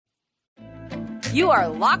You are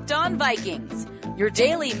Locked On Vikings, your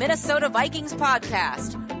daily Minnesota Vikings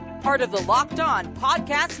podcast, part of the Locked On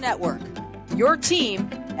Podcast Network, your team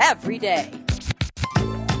every day.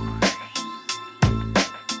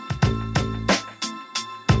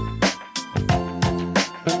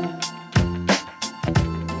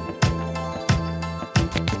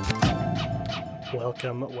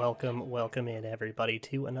 Welcome in, everybody,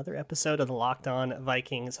 to another episode of the Locked On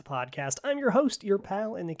Vikings podcast. I'm your host, your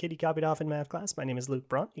pal in the kitty copied off in math class. My name is Luke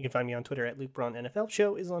Braun. You can find me on Twitter at Luke Braun NFL.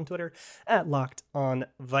 Show is on Twitter at Locked On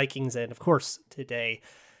Vikings. And of course, today,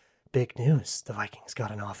 big news. The Vikings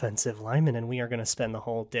got an offensive lineman, and we are going to spend the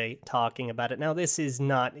whole day talking about it. Now, this is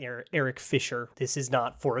not Eric Fisher. This is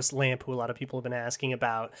not Forrest Lamp, who a lot of people have been asking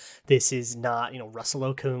about. This is not, Russell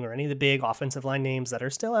Okung or any of the big offensive line names that are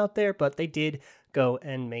still out there, but they did go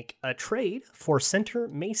and make a trade for center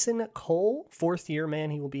Mason Cole, fourth-year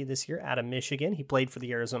man he will be this year out of Michigan. He played for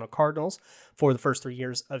the Arizona Cardinals for the first 3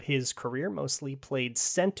 years of his career, mostly played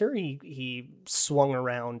center. He swung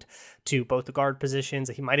around to both the guard positions.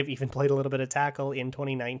 He might have even played a little bit of tackle in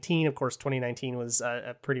 2019. Of course, 2019 was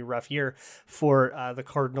a pretty rough year for the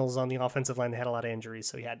Cardinals on the offensive line. They had a lot of injuries,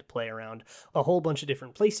 so he had to play around a whole bunch of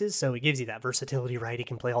different places. So it gives you that versatility, right? He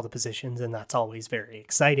can play all the positions, and that's always very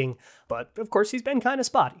exciting. But, of course, he's been kind of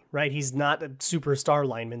spotty, right? He's not a superstar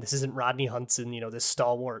lineman. This isn't Rodney Hudson, this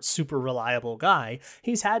stalwart, super reliable guy.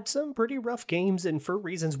 He's had some pretty rough games, and for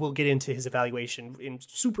reasons we'll get into his evaluation in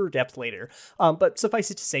super depth later. But suffice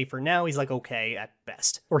it to say, for now, he's like okay at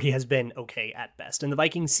best, or he has been okay at best. And the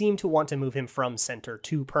Vikings seem to want to move him from center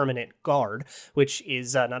to permanent guard, which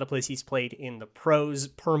is not a place he's played in the pros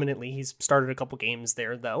permanently. He's started a couple games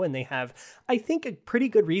there, though, and they have, I think, a pretty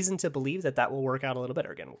good reason to believe that that will work out a little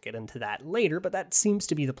better. Again, we'll get into that later, but that seems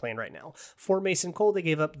to be the plan right now. For Mason Cole, they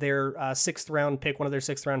gave up their sixth round pick, one of their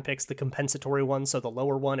sixth round picks, the compensatory one, so the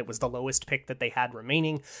lower one. It was the lowest pick that they had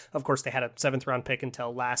remaining. Of course, they had a seventh round pick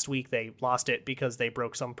until last week. They lost it because they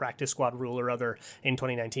broke some practice squad rule or other in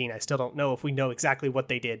 2019. I still don't know if we know exactly what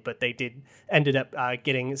they did, but they ended up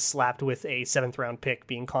getting slapped with a seventh round pick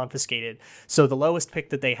being confiscated. So the lowest pick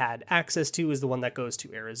that they had access to is the one that goes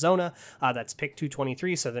to Arizona. That's pick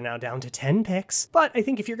 223, so they're now down to 10 picks. But I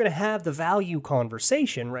think if you're going to have the value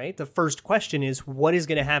conversation, right, the first question is what is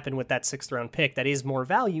going to happen with that sixth round pick that is more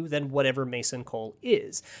value than whatever Mason Cole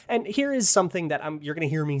is. And here is something that you're going to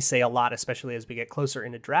hear me say a lot, especially as we get closer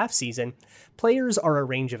into draft season. Players are a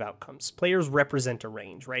range of outcomes. Players represent a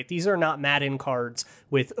range, right? These are not Madden cards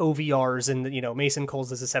with OVRs and, Mason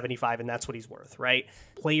Cole's is a 75 and that's what he's worth, right?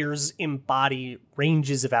 Players embody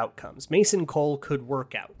ranges of outcomes. Mason Cole could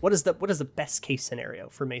work out. What is the best case scenario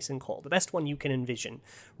for Mason Cole? The best one you can envision,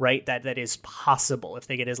 right? That is possible if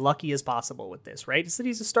they get as lucky as possible with this, right? It's that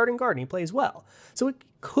he's a starting guard and he plays well. So it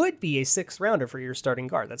could be a sixth rounder for your starting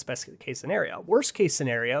guard. That's best case scenario. Worst case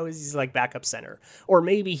scenario is he's like backup center, or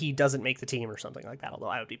maybe he doesn't make the team or something like that, although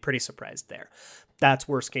I would be pretty surprised there. That's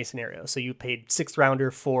worst case scenario. So you paid sixth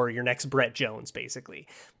rounder for your next Brett Jones, basically.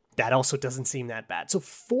 That also doesn't seem that bad. So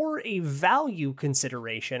for a value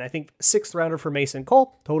consideration, I think sixth rounder for Mason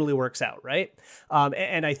Cole totally works out, right?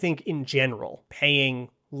 And I think in general, paying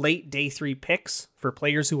late day 3 picks for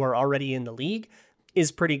players who are already in the league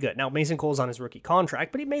is pretty good. Now, Mason Cole's on his rookie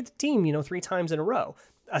contract, but he made the team, 3 times in a row.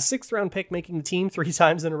 A sixth round pick making the team 3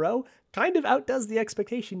 times in a row kind of outdoes the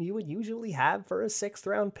expectation you would usually have for a sixth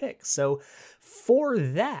round pick. So for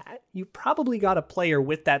that, you probably got a player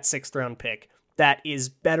with that sixth round pick that is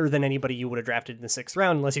better than anybody you would have drafted in the sixth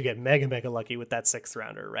round, unless you get mega, mega lucky with that sixth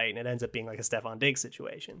rounder, right? And it ends up being like a Stephon Diggs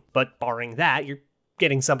situation. But barring that, you're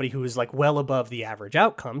getting somebody who is like well above the average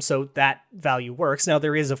outcome, so that value works. Now,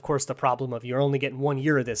 there is, of course, the problem of you're only getting 1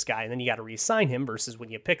 year of this guy, and then you got to re-sign him, versus when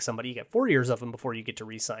you pick somebody, you get 4 years of him before you get to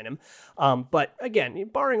re-sign him. But again,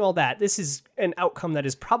 barring all that, this is an outcome that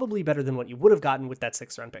is probably better than what you would have gotten with that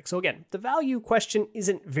sixth round pick. So again, the value question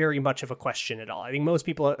isn't very much of a question at all. I think most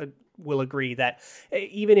people will agree that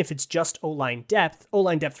even if it's just O-line depth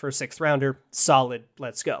for a sixth rounder, solid,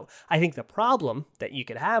 let's go. I think the problem that you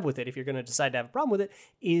could have with it, if you're going to decide to have a problem with it,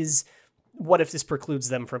 is what if this precludes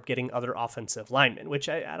them from getting other offensive linemen, which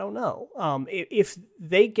I don't know. If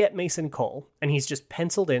they get Mason Cole and he's just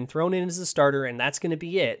penciled in, thrown in as a starter, and that's going to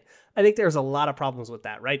be it, I think there's a lot of problems with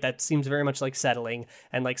that, right? That seems very much like settling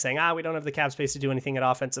and like saying, we don't have the cap space to do anything at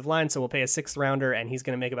offensive line, so we'll pay a sixth rounder, and he's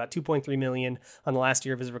going to make about $2.3 million on the last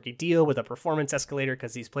year of his rookie deal with a performance escalator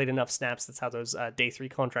because he's played enough snaps. That's how those day 3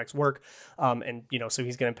 contracts work. So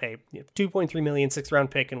he's going to pay $2.3 million, sixth round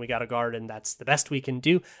pick, and we got a guard, and that's the best we can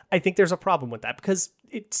do. I think there's a problem with that because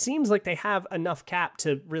it seems like they have enough cap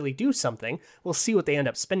to really do something. We'll see what they end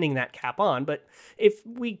up spending that cap on. But if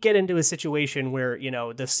we get into a situation where,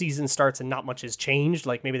 the season season starts and not much has changed,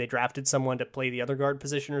 like maybe they drafted someone to play the other guard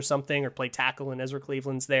position or something, or play tackle and Ezra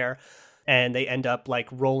Cleveland's there, and they end up like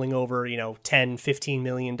rolling over, $10-15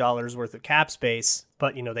 million worth of cap space,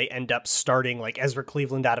 but they end up starting like Ezra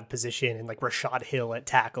Cleveland out of position and like Rashad Hill at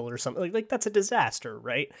tackle or something, like that's a disaster,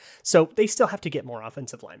 right? So they still have to get more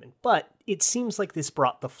offensive linemen, but it seems like this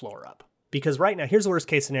brought the floor up, because right now, here's the worst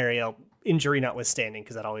case scenario, injury notwithstanding,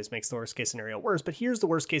 because that always makes the worst case scenario worse, but here's the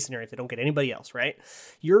worst case scenario if they don't get anybody else, right?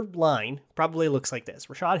 Your line probably looks like this: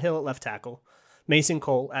 Rashad Hill at left tackle, Mason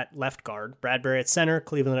Cole at left guard, Bradbury at center,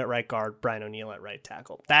 Cleveland at right guard, Brian O'Neill at right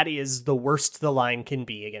tackle. That is the worst the line can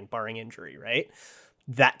be, again, barring injury, right?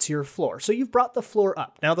 That's your floor. So you've brought the floor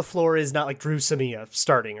up. Now the floor is not like Drew Samia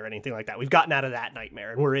starting or anything like that. We've gotten out of that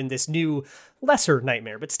nightmare, and we're in this new, lesser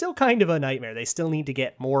nightmare, but still kind of a nightmare. They still need to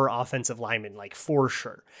get more offensive linemen, like for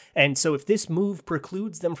sure. And so if this move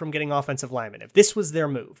precludes them from getting offensive linemen, if this was their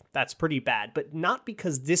move, that's pretty bad. But not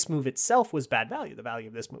because this move itself was bad value. The value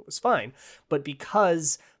of this move was fine, but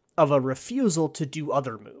because of a refusal to do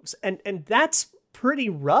other moves. And that's pretty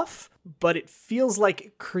rough, but it feels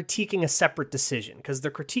like critiquing a separate decision, because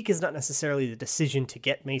the critique is not necessarily the decision to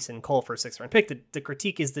get Mason Cole for a 6th-round pick. The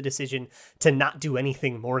critique is the decision to not do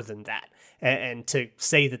anything more than that, and to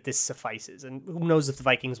say that this suffices. And who knows if the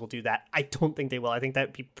Vikings will do that? I don't think they will. I think that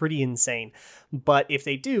would be pretty insane. But if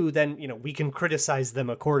they do, then, we can criticize them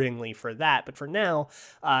accordingly for that. But for now,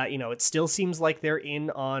 it still seems like they're in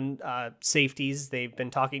on safeties. They've been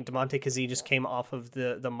talking. DeMonte Kazee just came off of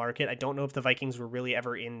the market. I don't know if the Vikings were really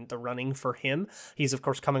ever in the running for him. He's, of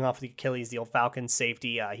course, coming off the Achilles, the old Falcons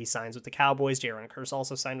safety. He signs with the Cowboys. Jaron Kearse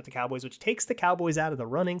also signed with the Cowboys, which takes the Cowboys out of the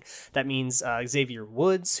running. That means Xavier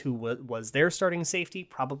Woods, who was their starting safety,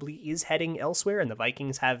 probably is heading elsewhere, and the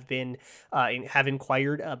Vikings have been have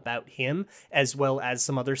inquired about him, as well as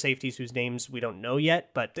some other safeties whose names we don't know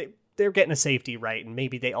yet, but they're getting a safety right, and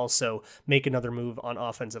maybe they also make another move on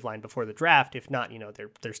offensive line before the draft. If not,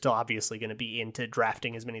 they're still obviously going to be into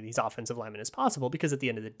drafting as many of these offensive linemen as possible, because at the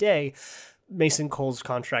end of the day, Mason Cole's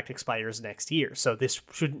contract expires next year, so this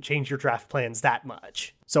shouldn't change your draft plans that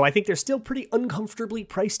much. So I think they're still pretty uncomfortably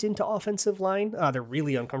priced into offensive line. They're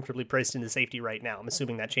really uncomfortably priced into safety right now. I'm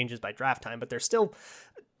assuming that changes by draft time, but they're still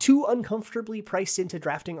too uncomfortably priced into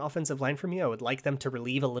drafting offensive line for me. I would like them to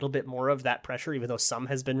relieve a little bit more of that pressure, even though some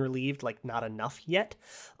has been relieved, like not enough yet.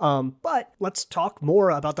 But let's talk more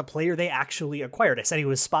about the player they actually acquired. I said he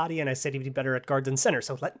was spotty, and I said he'd be better at guards and center,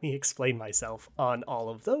 so let me explain myself on all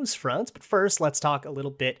of those fronts. But first, let's talk a little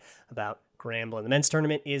bit about Grambling. The men's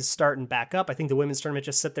tournament is starting back up. I think the women's tournament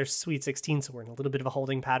just set their Sweet 16, so we're in a little bit of a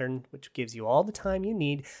holding pattern, which gives you all the time you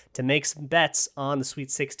need to make some bets on the Sweet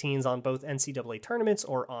 16s on both NCAA tournaments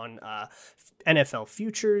or on NFL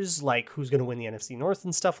futures, like who's going to win the NFC North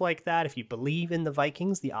and stuff like that. If you believe in the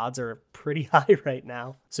Vikings, the odds are pretty high right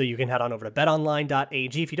now. So you can head on over to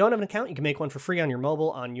betonline.ag. If you don't have an account, you can make one for free on your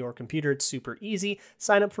mobile, on your computer. It's super easy.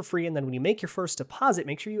 Sign up for free, and then when you make your first deposit,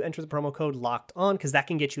 make sure you enter the promo code LOCKEDON, because that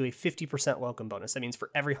can get you a 50% welcome bonus. That means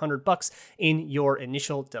for every $100 in your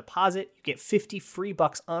initial deposit, you get 50 free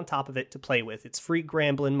bucks on top of it to play with. It's free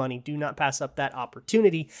Grambling money. Do not pass up that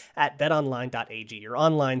opportunity at betonline.ag, your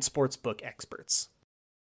online sportsbook experts.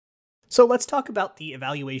 So let's talk about the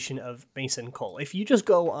evaluation of Mason Cole. If you just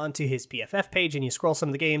go onto his PFF page and you scroll some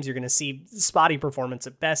of the games, you're going to see spotty performance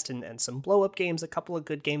at best and some blow-up games, a couple of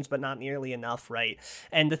good games, but not nearly enough, right?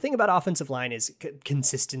 And the thing about offensive line is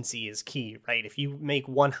consistency is key, right? If you make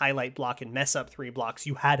one highlight block and mess up 3 blocks,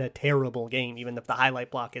 you had a terrible game, even if the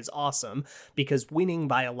highlight block is awesome, because winning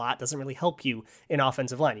by a lot doesn't really help you in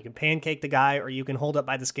offensive line. You can pancake the guy, or you can hold up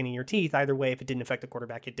by the skin of your teeth. Either way, if it didn't affect the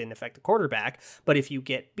quarterback, it didn't affect the quarterback. But if you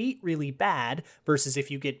get beat really bad versus if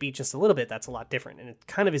you get beat just a little bit, that's a lot different. And it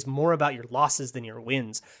kind of is more about your losses than your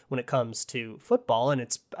wins when it comes to football. And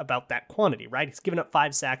it's about that quantity, right? He's given up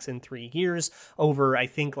 5 sacks in 3 years over, I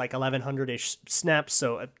think, like 1,100-ish snaps.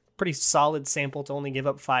 So a pretty solid sample to only give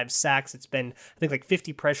up 5 sacks. It's been, I think, like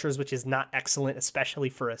 50 pressures, which is not excellent, especially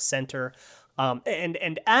for a center.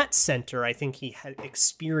 And at center, I think he had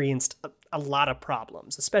experienced a lot of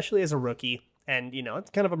problems, especially as a rookie. And,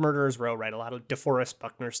 it's kind of a murderer's row, right? A lot of DeForest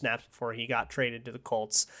Buckner snaps before he got traded to the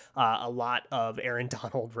Colts. A lot of Aaron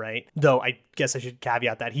Donald, right? Though I guess I should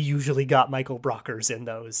caveat that he usually got Michael Brockers in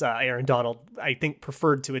those. Aaron Donald, I think,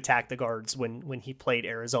 preferred to attack the guards when he played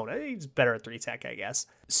Arizona. He's better at 3-tech, I guess.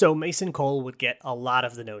 So Mason Cole would get a lot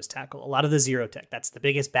of the nose tackle, a lot of the 0-tech. That's the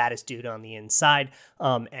biggest, baddest dude on the inside.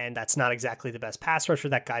 And that's not exactly the best pass rusher.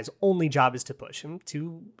 That guy's only job is to push him.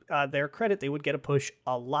 To their credit, they would get a push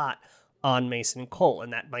a lot on Mason Cole,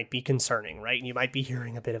 and that might be concerning, right? And you might be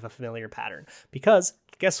hearing a bit of a familiar pattern because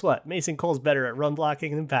guess what? Mason Cole's better at run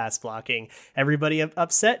blocking than pass blocking. Everybody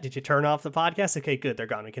upset? Did you turn off the podcast? Okay, good. They're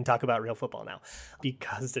gone. We can talk about real football now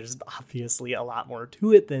because there's obviously a lot more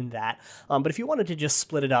to it than that. But if you wanted to just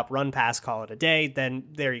split it up, run, pass, call it a day, then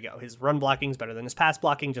there you go. His run blocking is better than his pass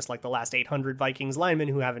blocking, just like the last 800 Vikings linemen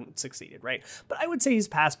who haven't succeeded, right? But I would say his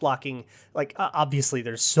pass blocking, like obviously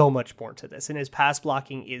there's so much more to this, and his pass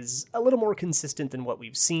blocking is a little more consistent than what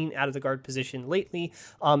we've seen out of the guard position lately.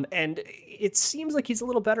 And it seems like he's a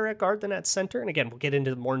little better at guard than at center. And again, we'll get into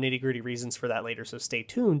the more nitty-gritty reasons for that later, so stay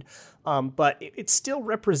tuned. But it still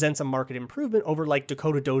represents a market improvement over like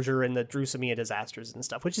Dakota Dozier and the Drew Samia disasters and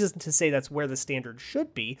stuff, which isn't to say that's where the standard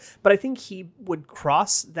should be, but I think he would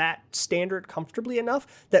cross that standard comfortably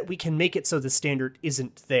enough that we can make it so the standard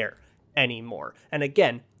isn't there anymore. And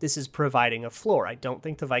again, this is providing a floor. I don't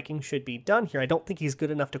think the Vikings should be done here. I don't think he's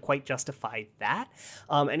good enough to quite justify that.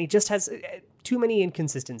 And he just has too many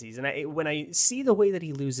inconsistencies. And when I see the way that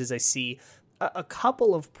he loses, I see a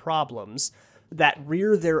couple of problems that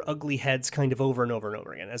rear their ugly heads kind of over and over and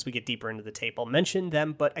over again as we get deeper into the tape. I'll mention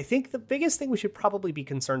them, but I think the biggest thing we should probably be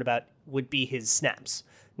concerned about would be his snaps.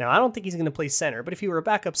 Now, I don't think he's going to play center, but if he were a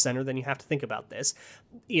backup center, then you have to think about this.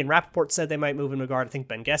 Ian Rappaport said they might move him to guard. I think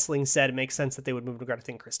Ben Gessling said it makes sense that they would move him to guard. I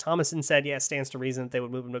think Chris Thomason said, yeah, it stands to reason that they would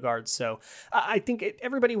move him to guard. So I think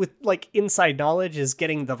everybody with like inside knowledge is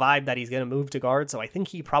getting the vibe that he's going to move to guard. So I think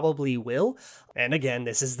he probably will. And again,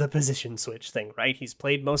 this is the position switch thing, right? He's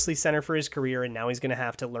played mostly center for his career, and now he's going to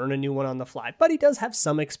have to learn a new one on the fly. But he does have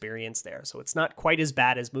some experience there, so it's not quite as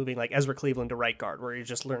bad as moving like Ezra Cleveland to right guard, where you're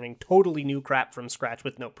just learning totally new crap from scratch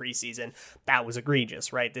with no preseason. That was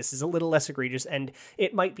egregious, right? This is a little less egregious, and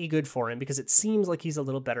it might be good for him because it seems like he's a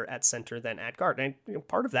little better at center than at guard. And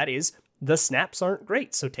part of that is the snaps aren't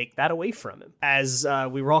great, so take that away from him. As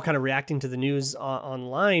we were all kind of reacting to the news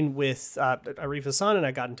online with Arif Hassan, and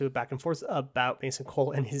I got into it back and forth about Mason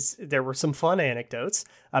Cole and there were some fun anecdotes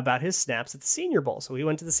about his snaps at the Senior Bowl. So we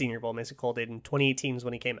went to the Senior Bowl. Mason Cole did in 2018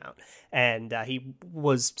 when he came out, and he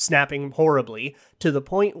was snapping horribly to the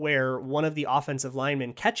point where one of the offensive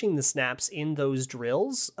linemen catching the snaps in those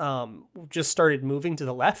drills just started moving to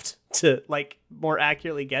the left to like more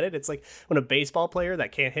accurately get it. It's like when a baseball player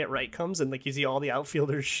that can't hit right comes and like you see all the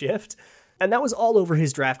outfielders shift. And that was all over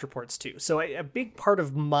his draft reports too. So a big part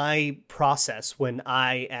of my process when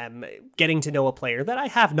I am getting to know a player that I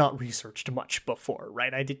have not researched much before,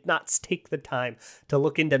 right? I did not take the time to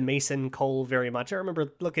look into Mason Cole very much. I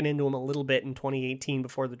remember looking into him a little bit in 2018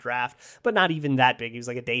 before the draft, but not even that big. He was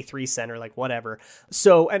like a day 3 center, like whatever.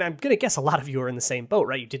 So, and I'm going to guess a lot of you are in the same boat,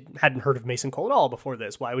 right? You hadn't heard of Mason Cole at all before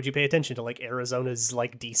this. Why would you pay attention to like Arizona's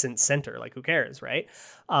like decent center? Like who cares, right?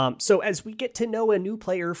 So as we get to know a new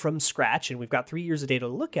player from scratch, and we've got 3 years of data to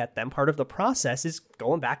look at them, part of the process is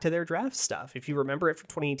going back to their draft stuff. If you remember it from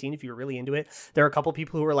 2018, if you were really into it, there are a couple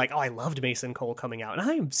people who were like, oh, I loved Mason Cole coming out. And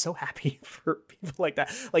I am so happy for people like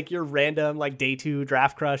that. Like your random, like day 2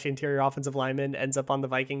 draft crush interior offensive lineman ends up on the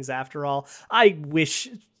Vikings after all. I wish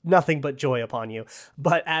nothing but joy upon you.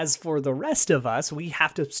 But as for the rest of us, we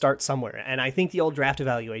have to start somewhere. And I think the old draft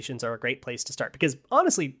evaluations are a great place to start because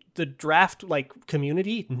honestly, the draft like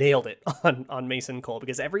community nailed it on Mason Cole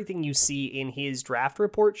because everything you see in his draft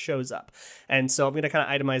report shows up. And so I'm going to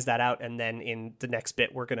kind of itemize that out. And then in the next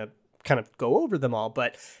bit, we're going to kind of go over them all,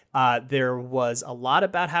 but there was a lot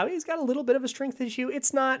about how he's got a little bit of a strength issue.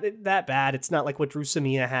 It's not that bad. It's not like what Drew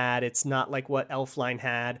Samia had. It's not like what Elfline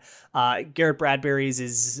had. Garrett Bradbury's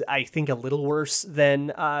is, I think, a little worse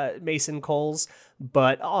than Mason Cole's,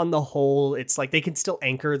 but on the whole, it's like they can still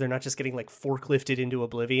anchor. They're not just getting like forklifted into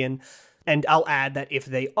oblivion. And I'll add that if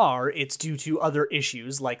they are, it's due to other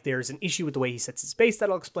issues. Like there's an issue with the way he sets his base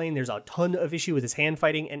that I'll explain. There's a ton of issue with his hand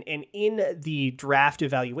fighting. And in the draft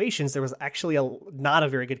evaluations, there was actually not a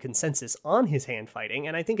very good consensus on his hand fighting.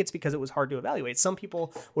 And I think it's because it was hard to evaluate. Some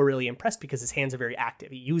people were really impressed because his hands are very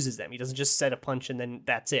active. He uses them. He doesn't just set a punch and then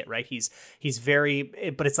that's it, right? He's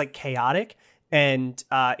very, but it's like chaotic. And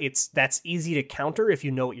that's easy to counter if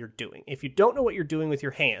you know what you're doing. If you don't know what you're doing with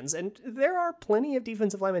your hands, and there are plenty of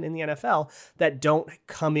defensive linemen in the NFL that don't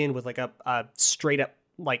come in with like a straight up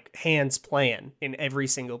like hands plan in every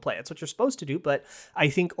single play. That's what you're supposed to do, but I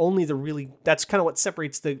think only that's kind of what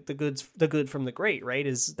separates the good from the great, right?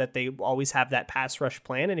 Is that they always have that pass rush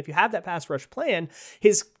plan. And if you have that pass rush plan,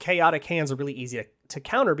 his chaotic hands are really easy to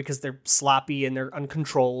counter because they're sloppy and they're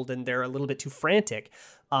uncontrolled and they're a little bit too frantic.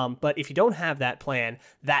 But if you don't have that plan,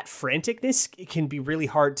 that franticness can be really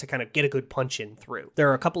hard to kind of get a good punch in through. There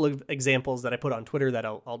are a couple of examples that I put on Twitter that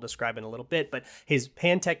I'll describe in a little bit, but his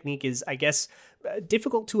hand technique is, I guess,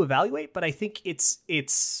 difficult to evaluate, but I think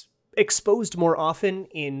it's exposed more often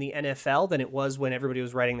in the NFL than it was when everybody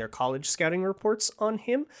was writing their college scouting reports on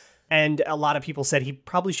him. And a lot of people said he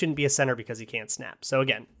probably shouldn't be a center because he can't snap. So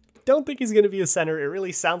again, don't think he's going to be a center. It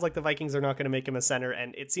really sounds like the Vikings are not going to make him a center,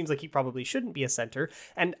 and it seems like he probably shouldn't be a center.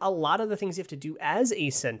 And a lot of the things you have to do as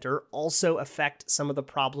a center also affect some of the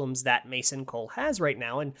problems that Mason Cole has right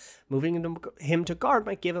now, and moving him to guard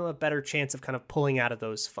might give him a better chance of kind of pulling out of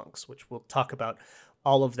those funks, which we'll talk about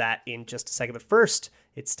all of that in just a second. But first,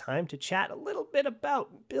 it's time to chat a little bit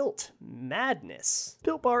about Built Madness.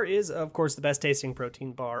 Built Bar is, of course, the best tasting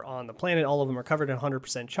protein bar on the planet. All of them are covered in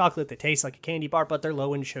 100% chocolate. They taste like a candy bar, but they're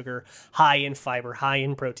low in sugar, high in fiber, high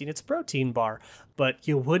in protein. It's a protein bar, but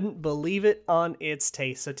you wouldn't believe it on its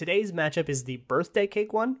taste. So today's matchup is the birthday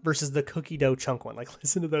cake one versus the cookie dough chunk one. Like,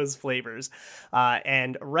 listen to those flavors.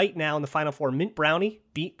 And right now in the final four, mint brownie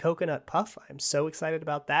beat coconut puff. I'm so excited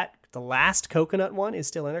about that. The last coconut one is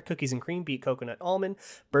still in there. Cookies and cream beat coconut almond.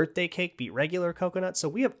 Birthday cake beat regular coconut. So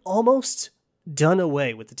we have almost done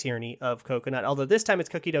away with the tyranny of coconut, although this time it's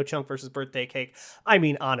cookie dough chunk versus birthday cake. I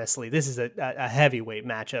mean, honestly, this is a heavyweight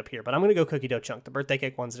matchup here, but I'm going to go cookie dough chunk. The birthday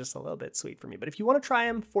cake one's just a little bit sweet for me, but if you want to try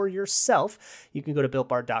them for yourself, you can go to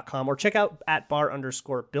builtbar.com or check out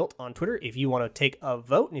 @bar_built on Twitter if you want to take a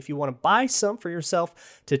vote. And if you want to buy some for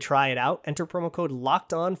yourself to try it out, enter promo code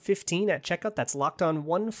LOCKEDON15 at checkout. That's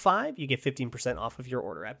LOCKEDON15. You get 15% off of your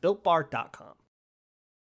order at builtbar.com.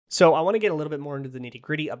 So I want to get a little bit more into the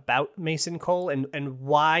nitty-gritty about Mason Cole and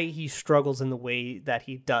why he struggles in the way that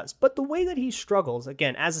he does. But the way that he struggles,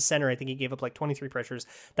 again, as a center, I think he gave up like 23 pressures.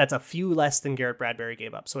 That's a few less than Garrett Bradbury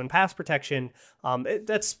gave up. So in pass protection,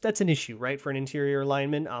 that's an issue, right? For an interior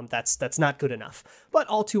lineman, that's not good enough. But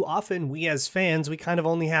all too often, we as fans, we kind of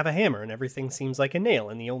only have a hammer and everything seems like a nail.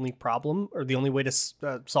 And the only problem, or the only way to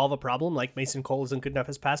solve a problem like Mason Cole isn't good enough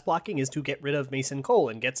as pass blocking, is to get rid of Mason Cole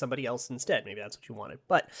and get somebody else instead. Maybe that's what you wanted.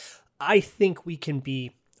 But I think we can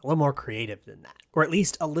be a little more creative than that, or at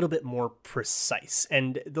least a little bit more precise.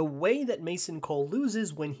 And the way that Mason Cole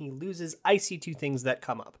loses, when he loses, I see two things that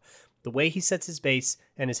come up. The way he sets his base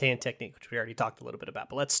and his hand technique, which we already talked a little bit about.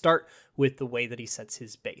 But let's start with the way that he sets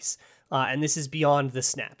his base. And this is beyond the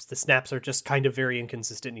snaps. The snaps are just kind of very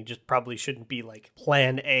inconsistent. He just probably shouldn't be like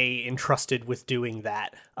plan A entrusted with doing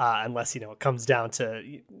that unless, it comes down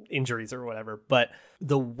to injuries or whatever. But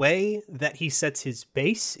the way that he sets his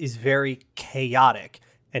base is very chaotic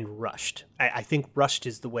and rushed. I think rushed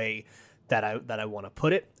is the way that I want to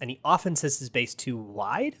put it. And he often sets his base too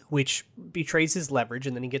wide, which betrays his leverage,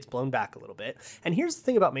 and then he gets blown back a little bit. And here's the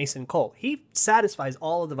thing about Mason Cole. He satisfies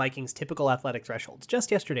all of the Vikings' typical athletic thresholds.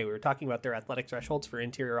 Just yesterday, we were talking about their athletic thresholds for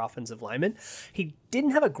interior offensive linemen. He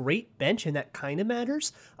didn't have a great bench, and that kind of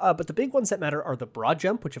matters. But the big ones that matter are the broad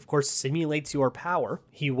jump, which of course simulates your power.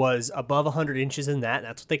 He was above 100 inches in that.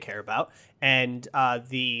 That's what they care about. And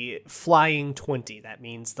the flying 20, that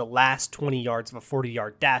means the last 20 yards of a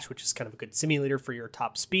 40-yard dash, which is kind of a good simulator for your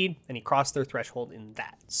top speed, and he crossed their threshold in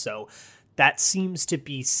that. So that seems to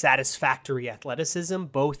be satisfactory athleticism,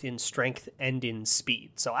 both in strength and in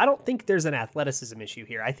speed. So I don't think there's an athleticism issue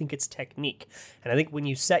here. I think it's technique. And I think when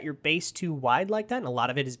you set your base too wide like that, and a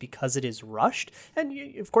lot of it is because it is rushed,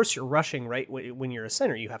 and of course you're rushing, right? When you're a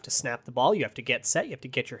center, you have to snap the ball, you have to get set, you have to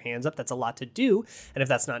get your hands up. That's a lot to do. And if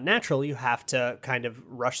that's not natural, you have to kind of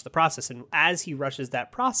rush the process. And as he rushes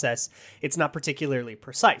that process, it's not particularly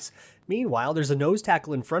precise. Meanwhile, there's a nose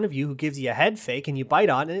tackle in front of you who gives you a head fake and you bite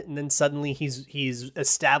on it, and then suddenly he's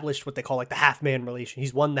established what they call like the half-man relation.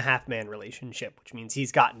 He's won the half-man relationship, which means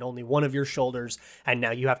he's gotten only one of your shoulders, and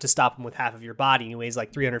now you have to stop him with half of your body. He weighs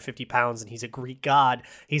like 350 pounds, and he's a Greek god.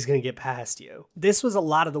 He's going to get past you. This was a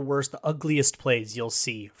lot of the worst, the ugliest plays you'll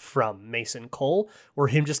see from Mason Cole, where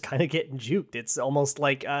him just kind of getting juked. It's almost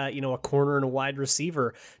like, a corner and a wide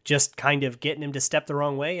receiver just kind of getting him to step the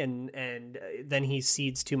wrong way, and then he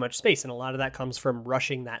cedes too much space. And a lot of that comes from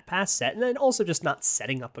rushing that pass set, and then also just not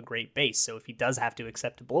setting up a great base. So if he does have to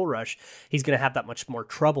accept a bull rush, he's going to have that much more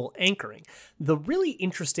trouble anchoring. The really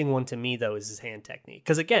interesting one to me, though, is his hand technique.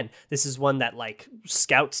 Because again, this is one that like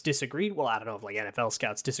scouts disagreed. Well, I don't know if like NFL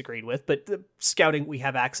scouts disagreed with, but the scouting we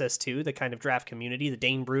have access to, the kind of draft community, the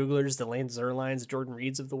Dane Bruglers, the Lance Zierleins, the Jordan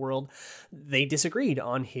Reeds of the world, they disagreed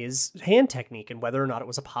on his hand technique and whether or not it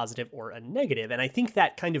was a positive or a negative. And I think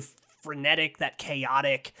that kind of frenetic, that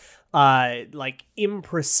chaotic, like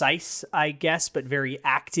imprecise, I guess, but very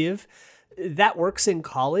active that works in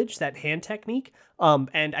college, that hand technique,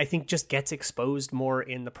 and I think just gets exposed more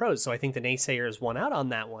in the pros. So I think the naysayers won out on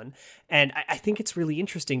that one. And I think it's really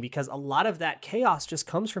interesting because a lot of that chaos just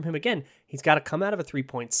comes from him. Again, he's got to come out of a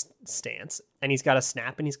 3-point stance, and he's got to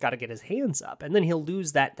snap, and he's got to get his hands up, and then he'll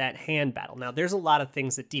lose that hand battle. Now, there's a lot of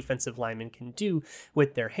things that defensive linemen can do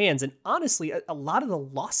with their hands, and honestly, a lot of the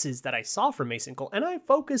losses that I saw from Mason Cole, and I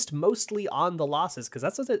focused mostly on the losses because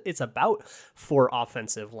that's what it's about for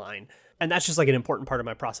offensive line. And that's just like an important part of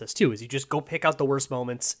my process too, is you just go pick out the worst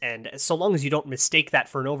moments. And so long as you don't mistake that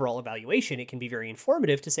for an overall evaluation, it can be very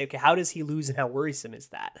informative to say, okay, how does he lose and how worrisome is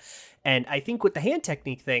that? And I think with the hand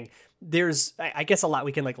technique thing, there's, I guess, a lot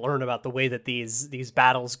we can like learn about the way that these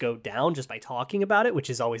battles go down just by talking about it,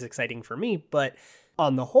 which is always exciting for me. But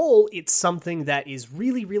on the whole, it's something that is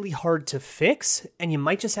really, really hard to fix, and you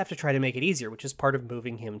might just have to try to make it easier, which is part of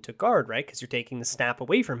moving him to guard, right? Because you're taking the snap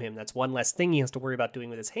away from him. That's one less thing he has to worry about doing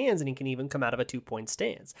with his hands, and he can even come out of a 2-point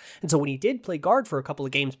stance. And so when he did play guard for a couple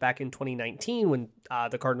of games back in 2019, when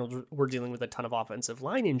the Cardinals were dealing with a ton of offensive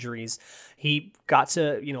line injuries, he got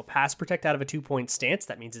to, pass protect out of a 2-point stance.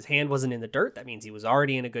 That means his hand wasn't in the dirt. That means he was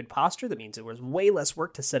already in a good posture. That means it was way less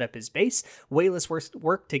work to set up his base, way less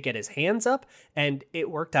work to get his hands up, and it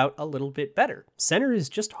worked out a little bit better. Center is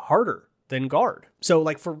just harder than guard. So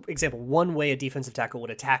like, for example, one way a defensive tackle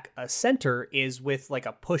would attack a center is with like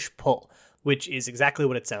a push-pull, which is exactly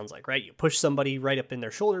what it sounds like, right? You push somebody right up in their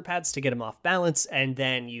shoulder pads to get them off balance, and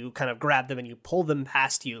then you kind of grab them and you pull them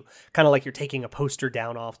past you, kind of like you're taking a poster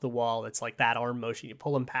down off the wall. It's like that arm motion. You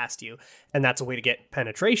pull them past you, and that's a way to get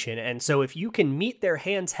penetration. And so if you can meet their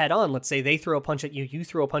hands head on, let's say they throw a punch at you, you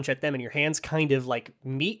throw a punch at them, and your hands kind of like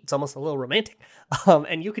meet, it's almost a little romantic,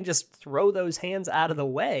 and you can just throw those hands out of the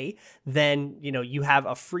way, then, you have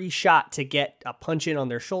a free shot to get a punch in on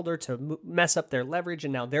their shoulder to mess up their leverage,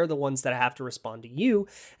 and now they're the ones that have to respond to you,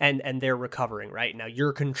 and they're recovering, right? Now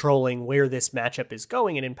you're controlling where this matchup is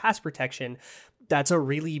going, and in pass protection, that's a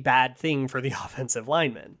really bad thing for the offensive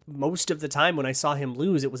lineman. Most of the time when I saw him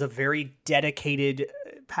lose, it was a very dedicated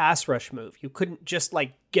pass rush move. You couldn't just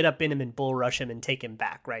like get up in him and bull rush him and take him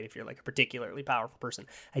back, right? If you're like a particularly powerful person.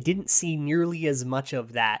 I didn't see nearly as much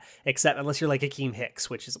of that, except unless you're like Akeem Hicks,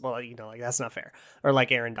 which is, well, like that's not fair. Or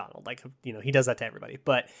like Aaron Donald, like, he does that to everybody.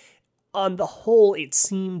 But on the whole, it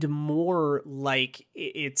seemed more like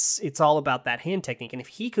it's all about that hand technique. And if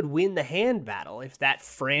he could win the hand battle, if that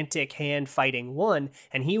frantic hand fighting won,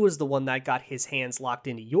 and he was the one that got his hands locked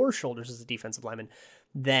into your shoulders as a defensive lineman,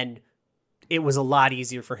 then it was a lot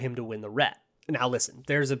easier for him to win the rep. Now, listen,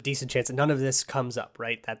 there's a decent chance that none of this comes up,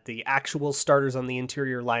 right? That the actual starters on the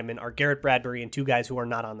interior linemen are Garrett Bradbury and two guys who are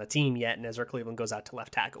not on the team yet, and Ezra Cleveland goes out to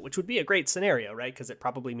left tackle, which would be a great scenario, right? Because it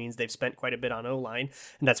probably means they've spent quite a bit on O-line,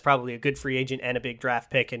 and that's probably a good free agent and a big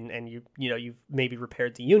draft pick, and you've maybe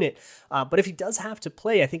repaired the unit. But if he does have to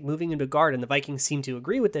play, I think moving into guard, and the Vikings seem to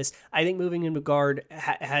agree with this, I think moving into guard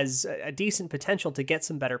has a decent potential to get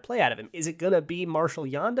some better play out of him. Is it going to be Marshall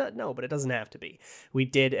Yanda? No, but it doesn't have to be. We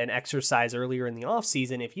did an exercise earlier in the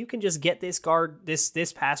offseason. If you can just get this guard,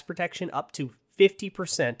 this pass protection up to 50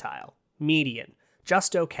 percentile, median,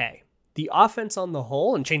 just okay. The offense on the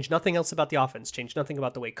whole, and change nothing else about the offense, change nothing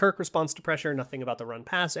about the way Kirk responds to pressure, nothing about the run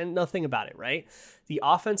pass, and nothing about it, right? The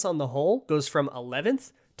offense on the whole goes from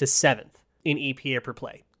 11th to 7th in EPA per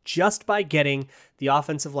play, just by getting the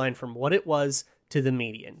offensive line from what it was to the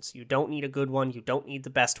medians. You don't need a good one. You don't need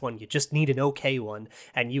the best one. You just need an okay one,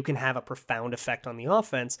 and you can have a profound effect on the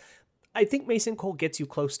offense. I think Mason Cole gets you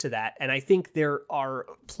close to that, and I think there are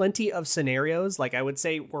plenty of scenarios, like I would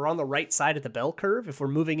say we're on the right side of the bell curve if we're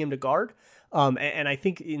moving him to guard, and I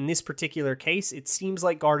think in this particular case, it seems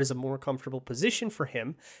like guard is a more comfortable position for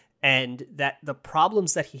him, and that the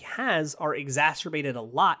problems that he has are exacerbated a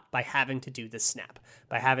lot by having to do this snap,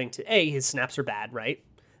 by having to, A, his snaps are bad, right,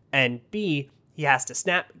 and B, he has to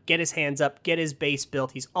snap, get his hands up, get his base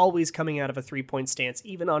built. He's always coming out of a 3-point stance,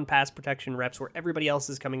 even on pass protection reps where everybody else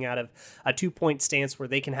is coming out of a 2-point stance where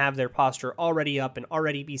they can have their posture already up and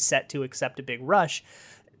already be set to accept a big rush.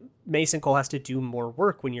 Mason Cole has to do more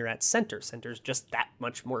work when you're at center. Center's just that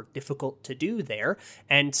much more difficult to do there.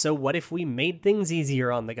 And so what if we made things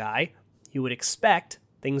easier on the guy? You would expect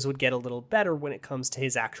things would get a little better when it comes to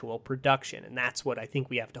his actual production. And that's what I think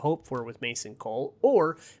we have to hope for with Mason Cole.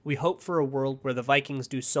 Or we hope for a world where the Vikings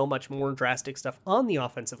do so much more drastic stuff on the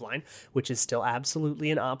offensive line, which is still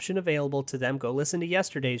absolutely an option available to them. Go listen to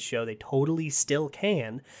yesterday's show. They totally still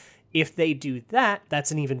can. If they do that,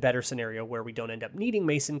 that's an even better scenario where we don't end up needing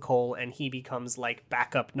Mason Cole and he becomes like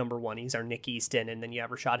backup number one. He's our Nick Easton, and then you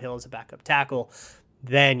have Rashad Hill as a backup tackle.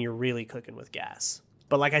 Then you're really cooking with gas.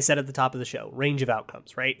 But like I said at the top of the show, range of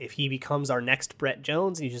outcomes, right? If he becomes our next Brett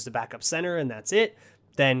Jones and he's just a backup center and that's it,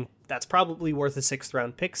 then that's probably worth a 6th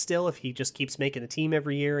round pick still. If he just keeps making the team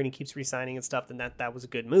every year and he keeps re-signing and stuff, then that was a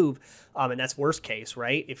good move. And that's worst case,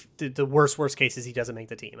 right? If the worst case is he doesn't make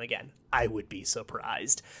the team again, I would be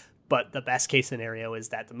surprised. But the best case scenario is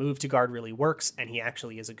that the move to guard really works and he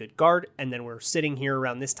actually is a good guard. And then we're sitting here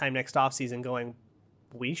around this time next offseason going,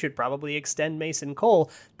 we should probably extend Mason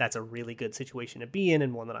Cole. That's a really good situation to be in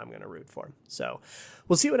and one that I'm going to root for. So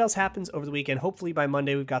we'll see what else happens over the weekend. Hopefully by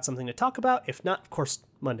Monday we've got something to talk about. If not, of course,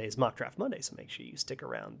 Monday is Mock Draft Monday, so make sure you stick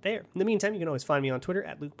around there. In the meantime, you can always find me on Twitter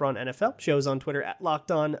at Luke Braun NFL. Shows on Twitter at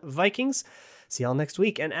Locked On Vikings. See y'all next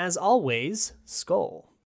week. And as always, Skol.